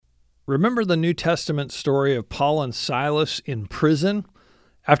Remember the New Testament story of Paul and Silas in prison?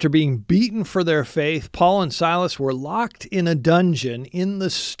 After being beaten for their faith, Paul and Silas were locked in a dungeon in the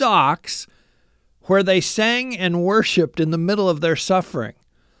stocks where they sang and worshiped in the middle of their suffering.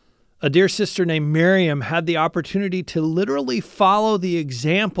 A dear sister named Miriam had the opportunity to literally follow the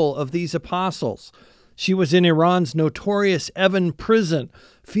example of these apostles. She was in Iran's notorious Evin prison,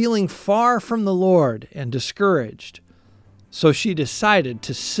 feeling far from the Lord and discouraged. So she decided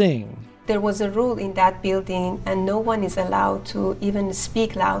to sing. There was a rule in that building, and no one is allowed to even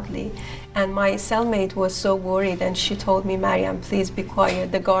speak loudly. And my cellmate was so worried, and she told me, Mariam, please be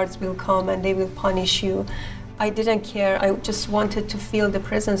quiet. The guards will come and they will punish you. I didn't care. I just wanted to feel the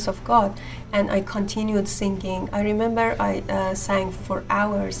presence of God, and I continued singing. I remember I sang for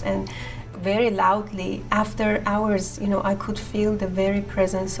hours and very loudly. After hours, I could feel the very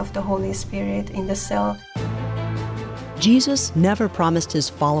presence of the Holy Spirit in the cell. Jesus never promised his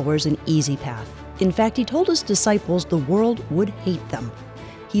followers an easy path. In fact, he told his disciples the world would hate them.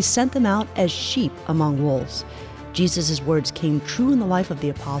 He sent them out as sheep among wolves. Jesus' words came true in the life of the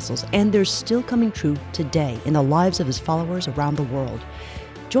apostles, and they're still coming true today in the lives of his followers around the world.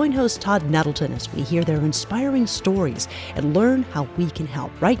 Join host Todd Nettleton as we hear their inspiring stories and learn how we can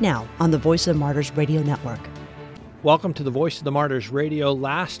help right now on the Voice of the Martyrs Radio Network. Welcome to the Voice of the Martyrs Radio.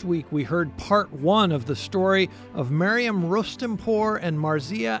 Last week we heard part one of the story of Maryam Rustampour and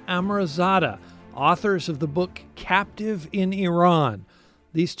Marzieh Amirzadeh, authors of the book Captive in Iran.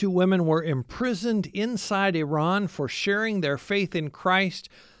 These two women were imprisoned inside Iran for sharing their faith in Christ.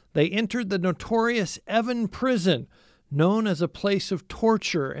 They entered the notorious Evin prison, known as a place of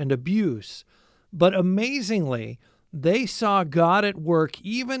torture and abuse. But amazingly, they saw God at work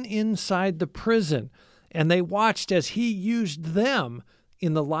even inside the prison, and they watched as he used them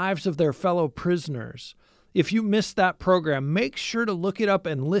in the lives of their fellow prisoners. If you missed that program, make sure to look it up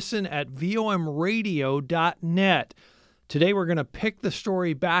and listen at vomradio.net. Today we're going to pick the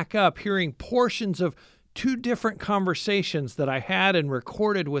story back up, hearing portions of two different conversations that I had and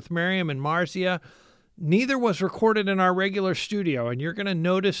recorded with Maryam and Marzieh. Neither was recorded in our regular studio, and you're going to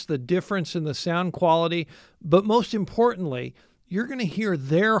notice the difference in the sound quality, but most importantly, you're going to hear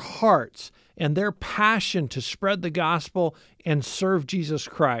their hearts and their passion to spread the gospel and serve Jesus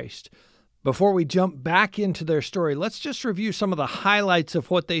Christ. Before we jump back into their story, let's just review some of the highlights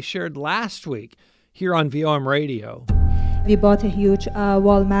of what they shared last week here on VOM Radio. We bought a huge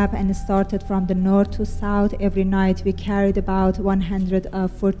wall map and started from the north to south. Every night we carried about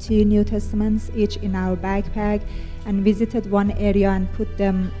 140 New Testaments each in our backpack and visited one area and put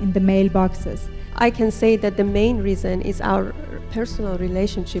them in the mailboxes. I can say that the main reason is our personal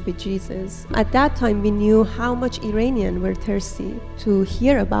relationship with Jesus. At that time, we knew how much Iranians were thirsty to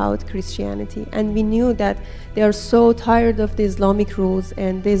hear about Christianity, and we knew that they are so tired of the Islamic rules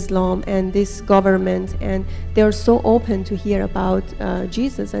and the Islam and this government, and they are so open to hear about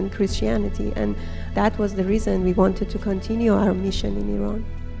Jesus and Christianity, and that was the reason we wanted to continue our mission in Iran.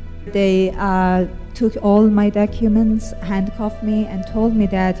 They took all my documents, handcuffed me, and told me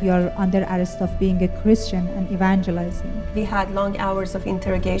that you are under arrest of being a Christian and evangelizing. We had long hours of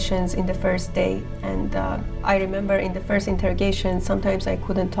interrogations in the first day, and I remember in the first interrogation, sometimes I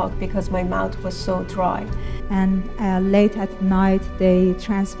couldn't talk because my mouth was so dry. And late at night, they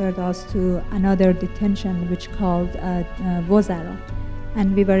transferred us to another detention, which called Vozara.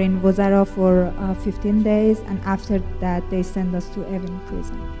 And we were in Vozara for 15 days, and after that, they sent us to Evin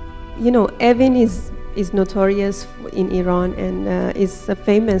prison. Evin is notorious in Iran and is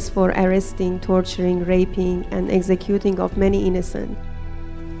famous for arresting, torturing, raping, and executing of many innocent.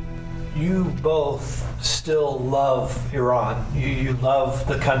 You both still love Iran. You love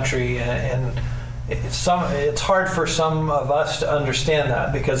the country, and it's hard for some of us to understand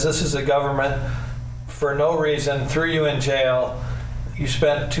that because this is a government for no reason threw you in jail. You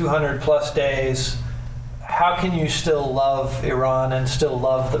spent 200 plus days. How can you still love Iran and still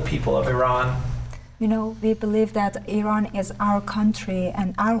love the people of Iran? We believe that Iran is our country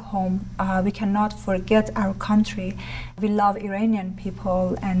and our home. We cannot forget our country. We love Iranian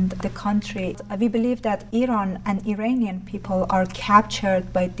people and the country. We believe that Iran and Iranian people are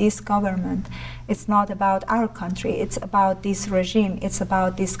captured by this government. It's not about our country. It's about this regime. It's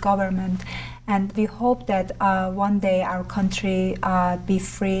about this government. And we hope that one day our country be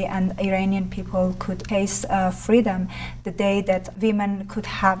free and Iranian people could taste freedom, the day that women could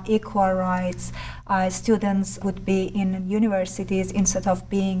have equal rights, students would be in universities instead of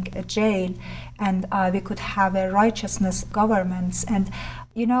being a jail, and we could have a righteousness governments. And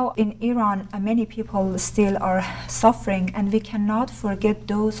You know, in Iran, many people still are suffering, and we cannot forget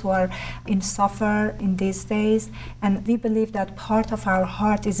those who are in suffer in these days. And we believe that part of our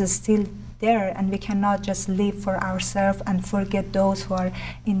heart is still there, and we cannot just live for ourselves and forget those who are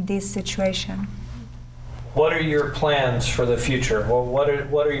in this situation. What are your plans for the future? Well,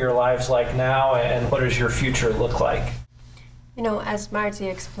 what are your lives like now, and what does your future look like? You know, as Marzi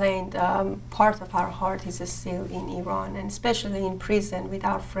explained, part of our heart is still in Iran, and especially in prison with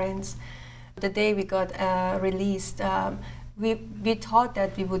our friends. The day we got released, we thought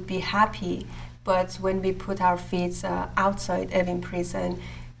that we would be happy, but when we put our feet outside Evin prison,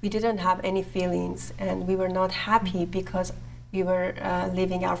 we didn't have any feelings, and we were not happy because we were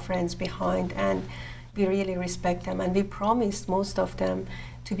leaving our friends behind, and we really respect them, and we promised most of them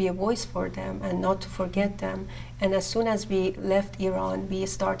to be a voice for them and not to forget them. And as soon as we left Iran, we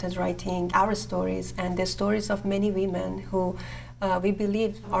started writing our stories and the stories of many women who we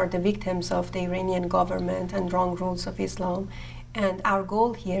believe are the victims of the Iranian government and wrong rules of Islam. And our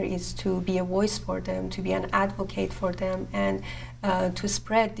goal here is to be a voice for them, to be an advocate for them, and to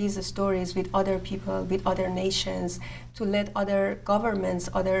spread these stories with other people, with other nations, to let other governments,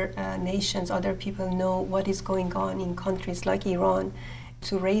 other nations, other people know what is going on in countries like Iran,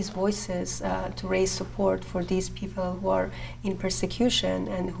 to raise voices, to raise support for these people who are in persecution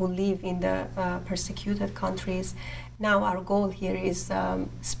and who live in the persecuted countries. Now our goal here is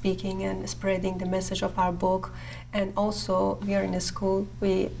speaking and spreading the message of our book, and also we are in a school.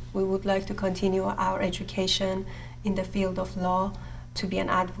 We would like to continue our education in the field of law, to be an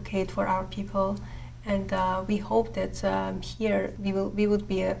advocate for our people, and we hope that here we would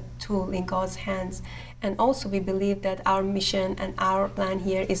be a tool in God's hands. And also we believe that our mission and our plan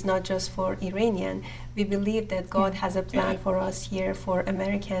here is not just for Iranian. We believe that God has a plan for us here, for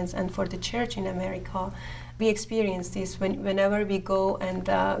Americans and for the church in America. We experience this whenever we go and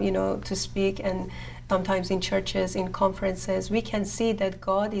to speak, and sometimes in churches, in conferences, we can see that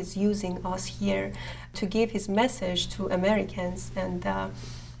God is using us here to give his message to Americans, and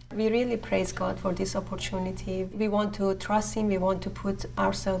we really praise God for this opportunity. We want to trust him, we want to put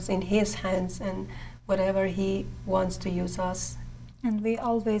ourselves in his hands, and whatever he wants to use us. And we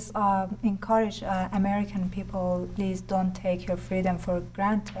always encourage American people, please don't take your freedom for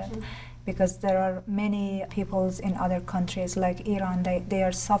granted, because there are many peoples in other countries like Iran, they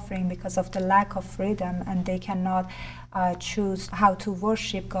are suffering because of the lack of freedom, and they cannot choose how to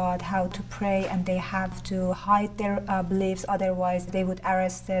worship God, how to pray, and they have to hide their beliefs, otherwise they would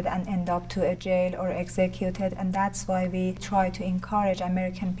arrested and end up to a jail or executed. And that's why we try to encourage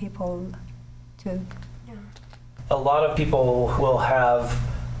American people to. A lot of people will have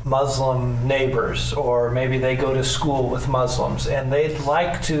Muslim neighbors, or maybe they go to school with Muslims, and they'd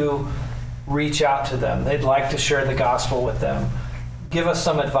like to reach out to them. They'd like to share the gospel with them. Give us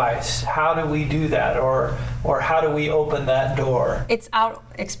some advice. How do we do that, or how do we open that door? It's our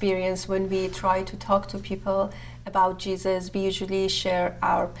experience when we try to talk to people about Jesus. We usually share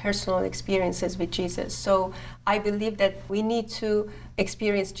our personal experiences with Jesus. So I believe that we need to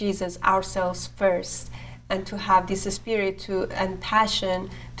experience Jesus ourselves first, and to have this spirit and passion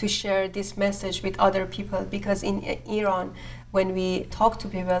to share this message with other people. Because in Iran, when we talk to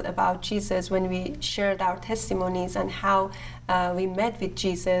people about Jesus, when we shared our testimonies and how we met with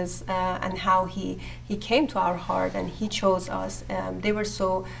Jesus and how he came to our heart and he chose us, they were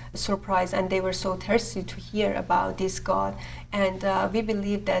so surprised and they were so thirsty to hear about this God. And we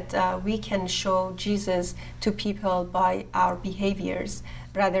believe that we can show Jesus to people by our behaviors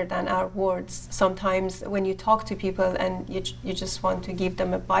rather than our words. Sometimes when you talk to people and you just want to give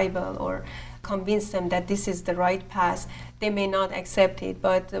them a Bible or convince them that this is the right path, they may not accept it,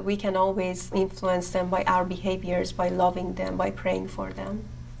 but we can always influence them by our behaviors, by loving them, by praying for them.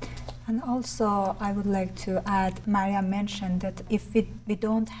 And also, I would like to add, Maria mentioned that if we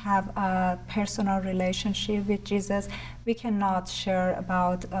don't have a personal relationship with Jesus, we cannot share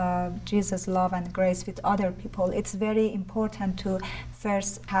about Jesus' love and grace with other people. It's very important to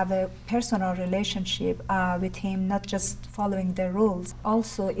first have a personal relationship with him, not just following the rules.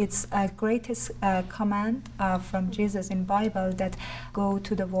 Also, it's a greatest command from Jesus in Bible that go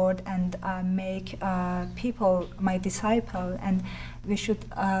to the world and make people my disciple. And we should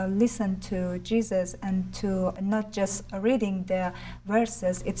listen to Jesus and to not just reading the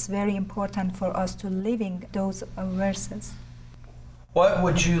verses. It's very important for us to living those verses. What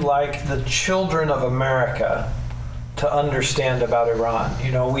would you like the children of America to understand about Iran?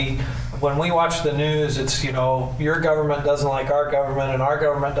 You know, when we watch the news, it's, you know, your government doesn't like our government and our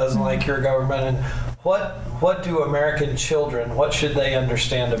government doesn't like your government. And what do American children, what should they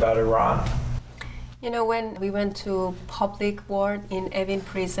understand about Iran? You know, when we went to public ward in Evin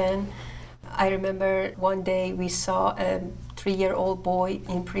prison, I remember one day we saw a 3-year-old boy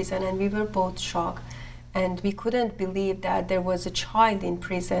in prison, and we were both shocked. And we couldn't believe that there was a child in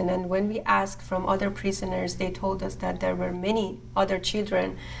prison. And when we asked from other prisoners, they told us that there were many other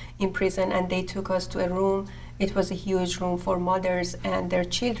children in prison, and they took us to a room. It was a huge room for mothers and their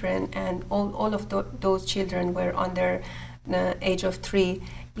children, and all of those children were under the age of 3.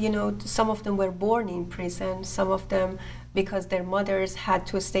 You know, some of them were born in prison, some of them because their mothers had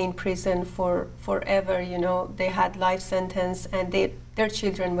to stay in prison for forever. You know, they had life sentence, and their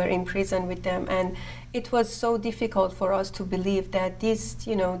children were in prison with them. And it was so difficult for us to believe that these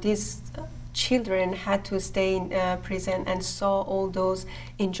children had to stay in prison and saw all those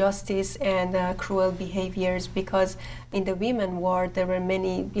injustice and cruel behaviors, because in the women ward there were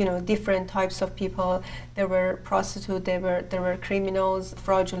many different types of people. There were prostitutes, there were criminals,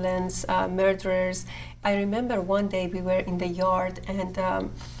 fraudulents, murderers. I remember one day we were in the yard,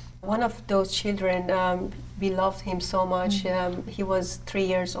 and one of those children, we loved him so much. He was 3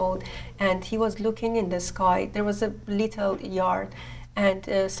 years old, and he was looking in the sky. There was a little yard,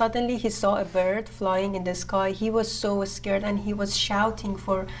 and suddenly he saw a bird flying in the sky. He was so scared, and he was shouting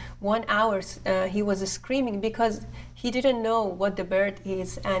for 1 hour. He was screaming because he didn't know what the bird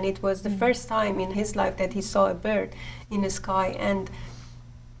is, and it was the first time in his life that he saw a bird in the sky. And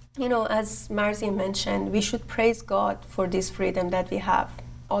as Marzia mentioned, we should praise God for this freedom that we have,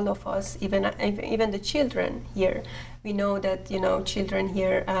 all of us, even the children here. We know that children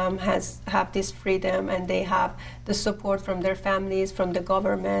here have this freedom, and they have the support from their families, from the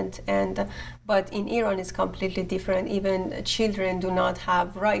government. But in Iran it's completely different. Even children do not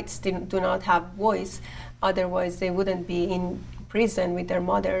have rights, they do not have voice. Otherwise they wouldn't be in prison with their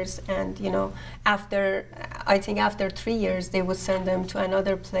mothers. And after 3 years they would send them to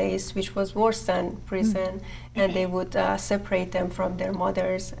another place which was worse than prison, and they would separate them from their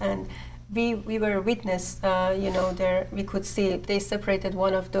mothers. And we were witness, there we could see they separated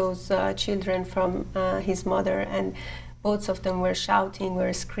one of those children from his mother, and both of them were shouting,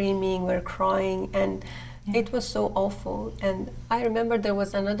 were screaming, were crying, and it was so awful. And I remember there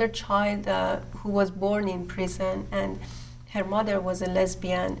was another child who was born in prison, and her mother was a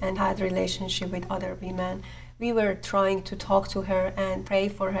lesbian and had relationship with other women. We were trying to talk to her and pray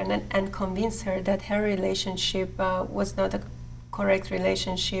for her and convince her that her relationship was not a correct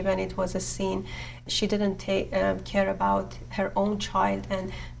relationship, and it was a sin. She didn't care about her own child,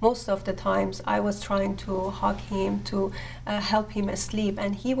 and most of the times I was trying to hug him, to help him sleep,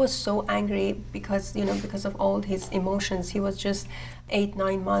 and he was so angry because of all his emotions. He was just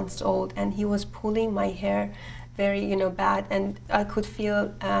 8-9 months old, and he was pulling my hair very bad, and I could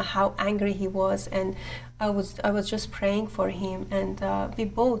feel how angry he was, and I was just praying for him. And we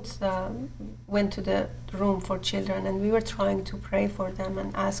both went to the room for children, and we were trying to pray for them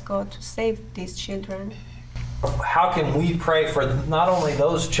and ask God to save these children. How can we pray for not only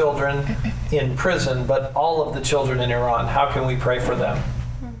those children in prison, but all of the children in Iran? How can we pray for them?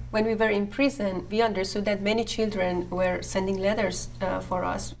 When we were in prison, we understood that many children were sending letters for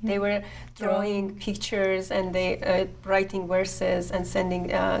us. They were drawing pictures, and they writing verses and sending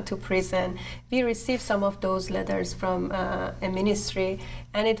to prison. We received some of those letters from a ministry,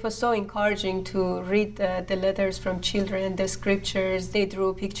 and it was so encouraging to read the letters from children, the scriptures. They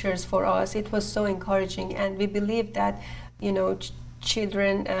drew pictures for us. It was so encouraging, and we believe that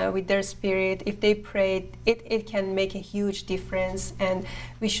children with their spirit, if they pray, it can make a huge difference. And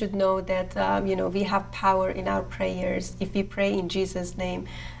we should know that we have power in our prayers if we pray in Jesus' name.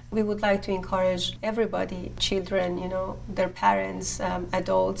 We would like to encourage everybody, children, their parents,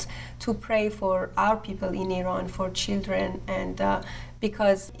 adults, to pray for our people in Iran, for children. And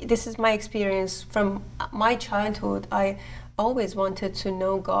because this is my experience from my childhood, I always wanted to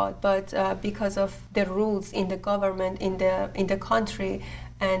know God, but because of the rules in the government, in the country,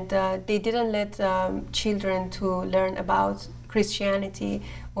 and they didn't let children to learn about Christianity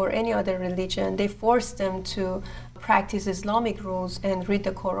or any other religion. They forced them to practice Islamic rules and read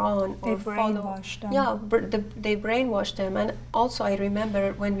the Quran. They brainwashed them. Yeah, they brainwashed them. And also I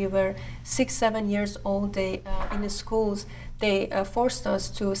remember when we were 6-7 years old, they in the schools, they forced us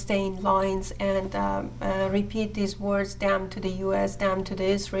to stay in lines and repeat these words, damn to the US, damn to the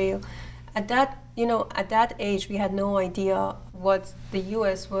Israel. At that age, we had no idea what the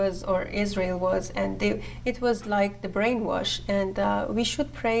US was or Israel was, and it was like the brainwash. And we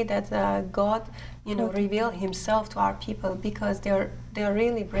should pray that God, reveal Himself to our people, because they are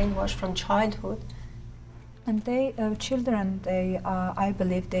really brainwashed from childhood. And children, I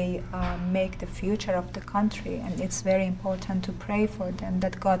believe they make the future of the country, and it's very important to pray for them,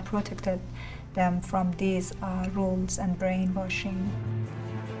 that God protected them from these rules and brainwashing.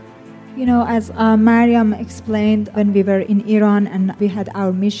 You know, as Mariam explained, when we were in Iran and we had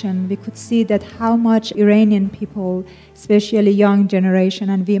our mission, we could see that how much Iranian people, especially young generation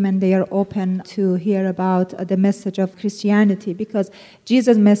and women, they are open to hear about the message of Christianity, because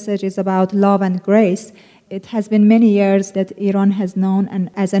Jesus' message is about love and grace. It has been many years that Iran has known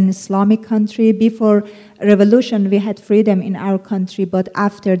as an Islamic country. Before revolution, we had freedom in our country, but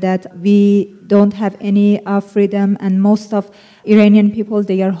after that, we don't have any freedom, and most of Iranian people,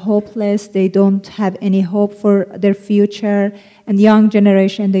 they are hopeless. They don't have any hope for their future, and young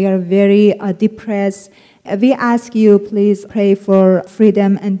generation, they are very depressed. We ask you, please pray for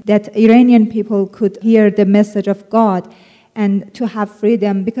freedom, and that Iranian people could hear the message of God and to have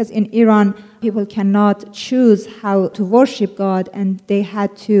freedom, because in Iran, people cannot choose how to worship God, and they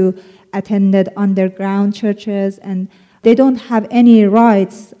had to attend underground churches, and they don't have any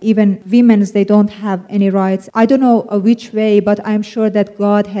rights. Even women, they don't have any rights. I don't know which way, but I'm sure that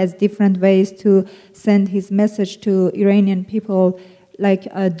God has different ways to send His message to Iranian people, like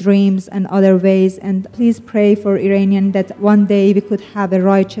dreams and other ways. And please pray for Iranian that one day we could have a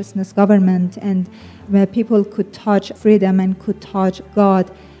righteousness government, and where people could touch freedom and could touch God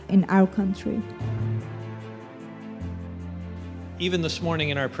in our country. Even this morning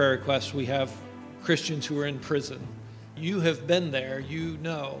in our prayer requests, we have Christians who are in prison. You have been there, you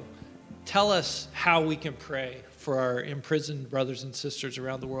know. Tell us how we can pray for our imprisoned brothers and sisters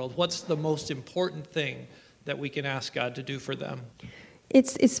around the world. What's the most important thing that we can ask God to do for them?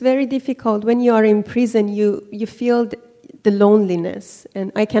 It's very difficult. When you are in prison, you feel the loneliness,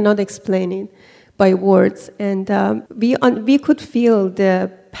 and I cannot explain it by words. And we could feel the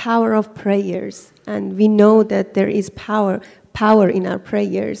power of prayers, and we know that there is power in our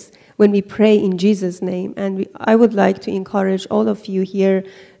prayers when we pray in Jesus' name. And I would like to encourage all of you here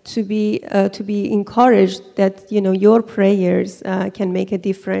to be encouraged that your prayers can make a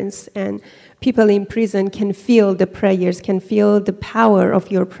difference, and people in prison can feel the prayers, can feel the power of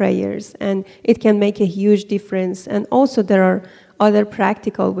your prayers, and it can make a huge difference. And also there are other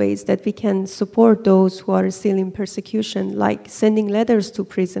practical ways that we can support those who are still in persecution, like sending letters to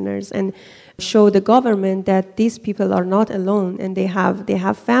prisoners and show the government that these people are not alone, and they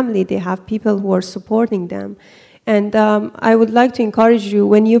have family, they have people who are supporting them. And I would like to encourage you,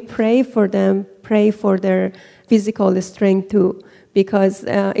 when you pray for them, pray for their physical strength too, because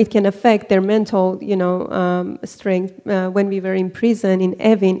it can affect their mental, strength. When we were in prison in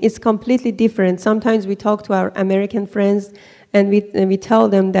Evin, it's completely different. Sometimes we talk to our American friends, and we tell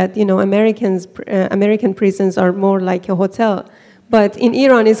them that American prisons are more like a hotel, but in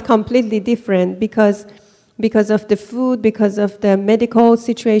Iran it's completely different because of the food, because of the medical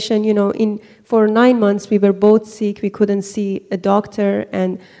situation. For 9 months we were both sick. We couldn't see a doctor,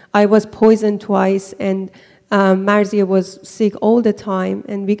 and I was poisoned twice, and Marzia was sick all the time,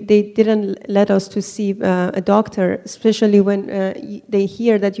 and they didn't let us to see a doctor, especially when they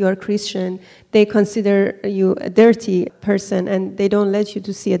hear that you are Christian. They consider you a dirty person, and they don't let you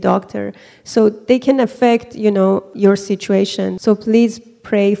to see a doctor. So they can affect, your situation. So please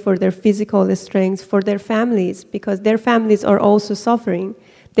pray for their physical strength, for their families, because their families are also suffering.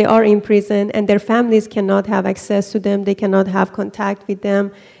 They are in prison, and their families cannot have access to them. They cannot have contact with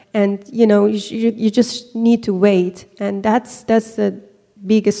them. And, you just need to wait. And that's a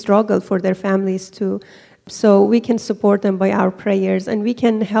big struggle for their families too. So we can support them by our prayers, and we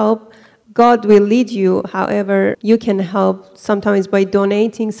can help. God will lead you. However, you can help sometimes by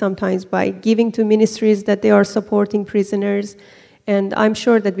donating, sometimes by giving to ministries that they are supporting prisoners. And I'm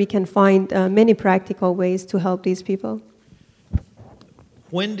sure that we can find many practical ways to help these people.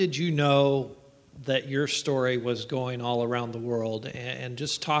 When did you know that your story was going all around the world? And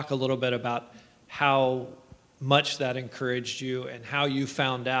just talk a little bit about how much that encouraged you, and how you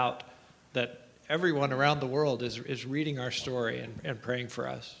found out that everyone around the world is reading our story and praying for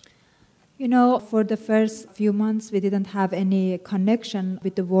us. For the first few months, we didn't have any connection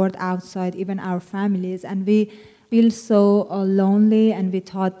with the world outside, even our families, and we feel so lonely, and we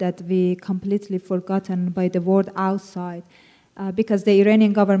thought that we completely forgotten by the world outside. Because the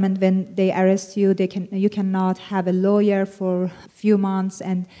Iranian government, when they arrest you, you cannot have a lawyer for a few months,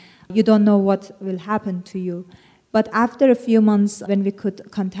 and you don't know what will happen to you. But after a few months, when we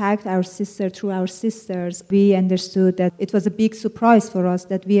could contact our sister through our sisters, we understood that it was a big surprise for us,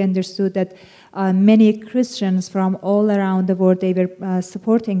 that we understood that many Christians from all around the world, they were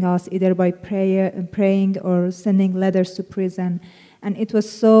supporting us either by praying or sending letters to prison. And it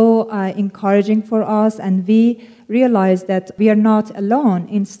was so encouraging for us, and we realized that we are not alone.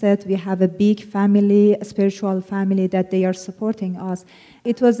 Instead, we have a big family, a spiritual family, that they are supporting us.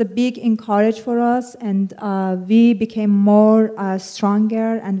 It was a big encouragement for us, and we became more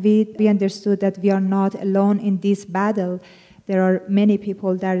stronger, and we understood that we are not alone in this battle. There are many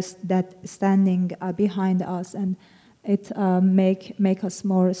people that standing behind us, and it make us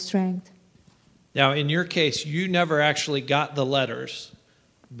more strength. Now, in your case, you never actually got the letters,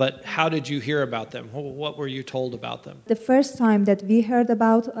 but how did you hear about them? What were you told about them? The first time that we heard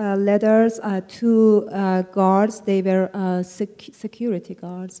about letters, two guards, they were security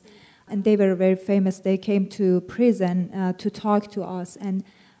guards, and they were very famous. They came to prison to talk to us, and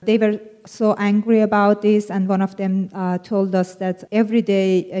they were so angry about this, and one of them told us that every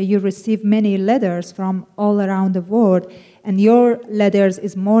day you receive many letters from all around the world, and your letters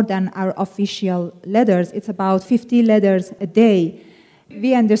is more than our official letters. It's about 50 letters a day.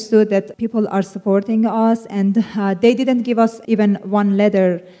 We understood that people are supporting us, and they didn't give us even one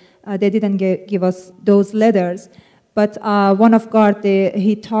letter. They didn't give us those letters. But one of guard,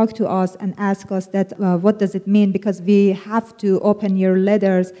 he talked to us and asked us that what does it mean, because we have to open your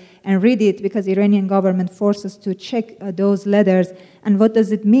letters and read it, because Iranian government forces us to check those letters. And what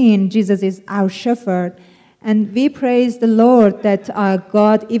does it mean? Jesus is our shepherd. And we praise the Lord that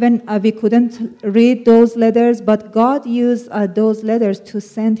God, even we couldn't read those letters, but God used those letters to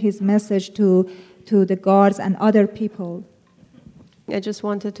send his message to the guards and other people. I just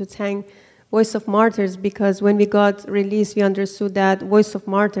wanted to thank Voice of Martyrs, because when we got released, we understood that Voice of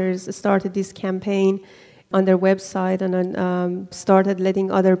Martyrs started this campaign on their website, and started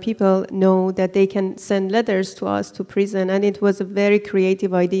letting other people know that they can send letters to us to prison. And it was a very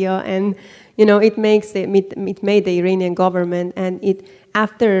creative idea, and it made the Iranian government, and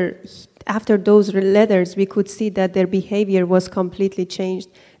after those letters, we could see that their behavior was completely changed.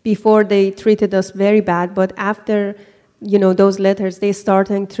 Before, they treated us very bad, but after those letters, they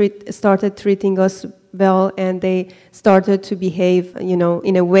started treating us well, and they started to behave,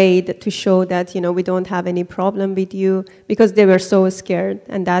 in a way to show that, we don't have any problem with you, because they were so scared,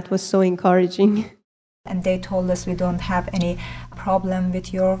 and that was so encouraging. And they told us we don't have any problem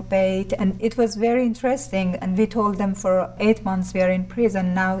with your faith, and it was very interesting. And we told them for 8 months we are in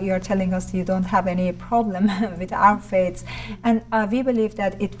prison. Now you are telling us you don't have any problem with our faith. And we believe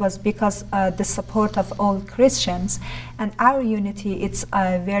that it was because the support of all Christians and our unity. It's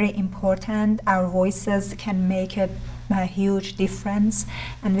very important. Our voices can make a huge difference,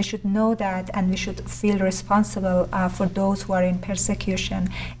 and we should know that, and we should feel responsible for those who are in persecution.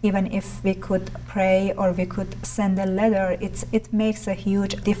 Even if we could pray or we could send a letter, it makes a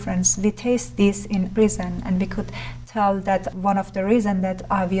huge difference. We taste this in prison, and we could tell that one of the reasons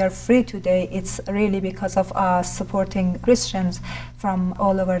that we are free today, it's really because of supporting Christians from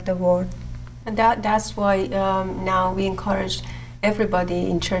all over the world. And that's why now we encourage everybody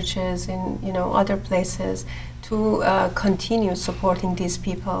in churches, in other places, to continue supporting these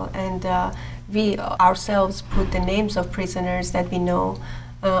people. And we ourselves put the names of prisoners that we know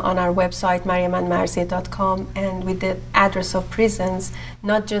on our website, mariamandmarzieh.com, and with the address of prisons,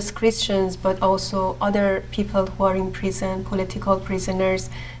 not just Christians, but also other people who are in prison, political prisoners.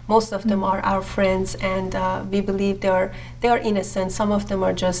 Most of them are our friends, and we believe they are innocent. Some of them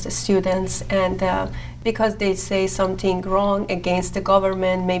are just students, and because they say something wrong against the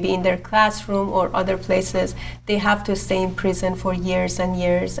government, maybe in their classroom or other places, they have to stay in prison for years and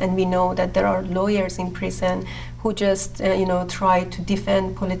years. And we know that there are lawyers in prison who just try to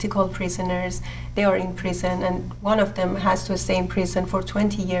defend political prisoners. They are in prison, and one of them has to stay in prison for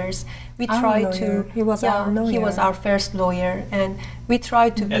 20 years. We try to. He was our lawyer. He was our first lawyer, and we try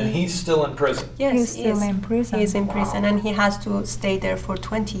to be. And he's still in prison. Yes, he's still in prison. He's in prison, and he has to stay there for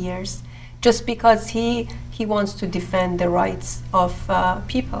 20 years, just because he wants to defend the rights of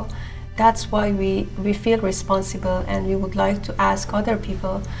people. That's why we feel responsible, and we would like to ask other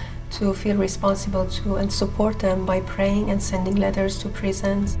people to feel responsible too, and support them by praying and sending letters to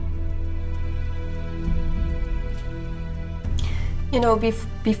prisons.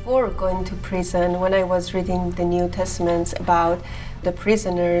 Before going to prison, when I was reading the New Testament about the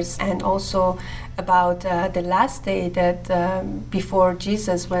prisoners, and also about the last day that before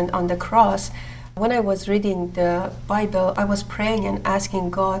Jesus went on the cross, when I was reading the Bible, I was praying and asking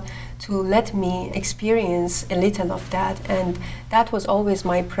God to let me experience a little of that, and that was always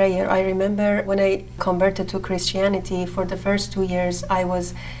my prayer. I remember when I converted to Christianity, for the first 2 years I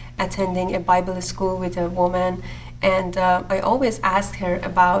was attending a Bible school with a woman, And I always asked her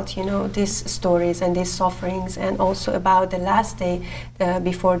about, these stories and these sufferings, and also about the last day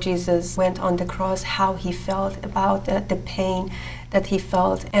before Jesus went on the cross, how he felt, about the pain that he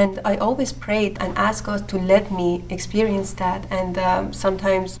felt. And I always prayed and asked God to let me experience that. And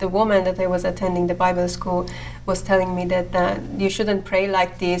sometimes the woman that I was attending the Bible school was telling me that you shouldn't pray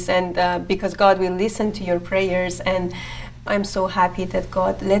like this, and because God will listen to your prayers. And I'm so happy that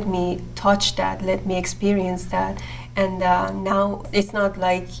God let me touch that, let me experience that. And now it's not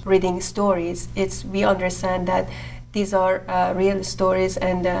like reading stories. We understand that these are real stories,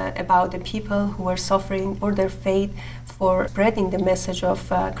 and about the people who are suffering or their faith for spreading the message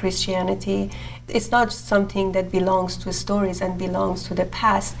of Christianity. It's not something that belongs to stories and belongs to the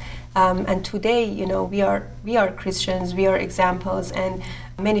past. And today, we are Christians, we are examples, and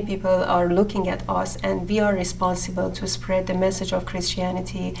many people are looking at us, and we are responsible to spread the message of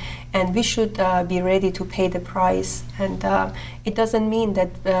Christianity, and we should be ready to pay the price. And it doesn't mean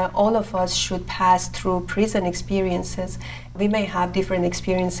that all of us should pass through prison experiences. We may have different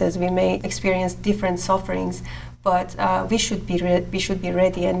experiences, we may experience different sufferings, but we should be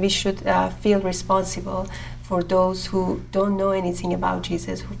ready, and we should feel responsible for those who don't know anything about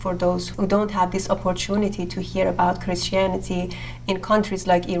Jesus, for those who don't have this opportunity to hear about Christianity in countries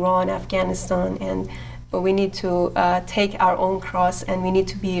like Iran, Afghanistan. And we need to take our own cross, and we need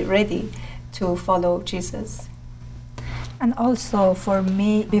to be ready to follow Jesus. And also for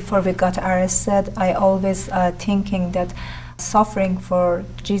me, before we got arrested, I always thinking that suffering for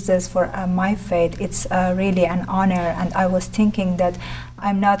Jesus, for my faith, it's really an honor. And I was thinking that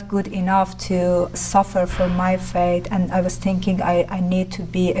I'm not good enough to suffer for my faith, and I was thinking I need to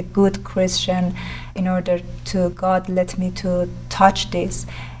be a good Christian in order to God let me to touch this.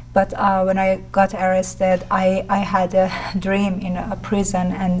 But when I got arrested, I had a dream in a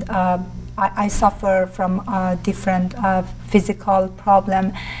prison, and I suffer from different physical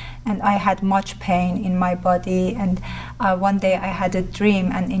problem, and I had much pain in my body. And one day I had a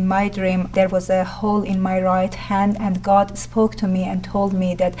dream, and in my dream there was a hole in my right hand, and God spoke to me and told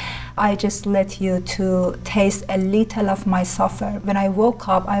me that I just let you to taste a little of my suffer. When I woke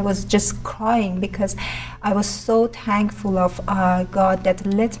up, I was just crying because I was so thankful of God that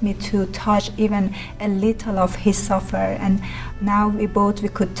let me to touch even a little of his suffer. And now we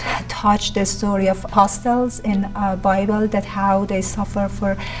could touch the story of apostles in Bible, that how they suffer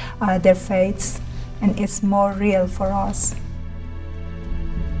for their faiths, and it's more real for us.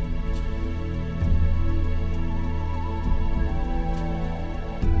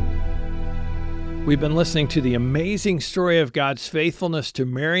 We've been listening to the amazing story of God's faithfulness to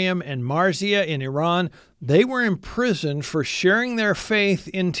Miriam and Marzieh in Iran. They were imprisoned for sharing their faith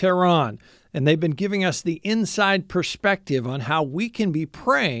in Tehran, and they've been giving us the inside perspective on how we can be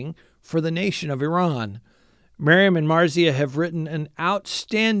praying for the nation of Iran. Miriam and Marzieh have written an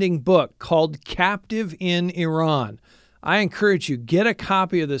outstanding book called Captive in Iran. I encourage you, get a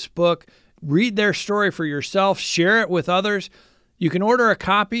copy of this book, read their story for yourself, share it with others. You can order a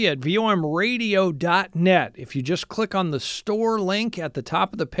copy at vomradio.net. If you just click on the store link at the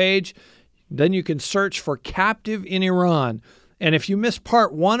top of the page, then you can search for Captive in Iran. And if you missed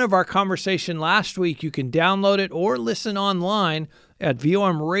part 1 of our conversation last week, you can download it or listen online at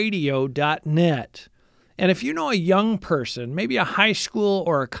vomradio.net. And if you know a young person, maybe a high school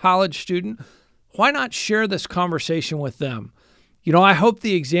or a college student, why not share this conversation with them? I hope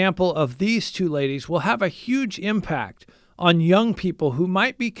the example of these two ladies will have a huge impact on young people who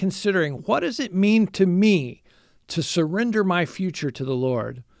might be considering, what does it mean to me to surrender my future to the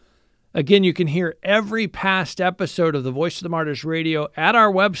Lord? Again, you can hear every past episode of the Voice of the Martyrs Radio at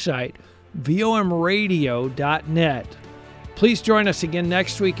our website, vomradio.net. Please join us again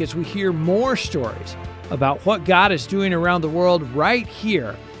next week as we hear more stories about what God is doing around the world right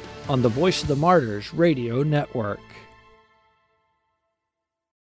here on the Voice of the Martyrs Radio Network.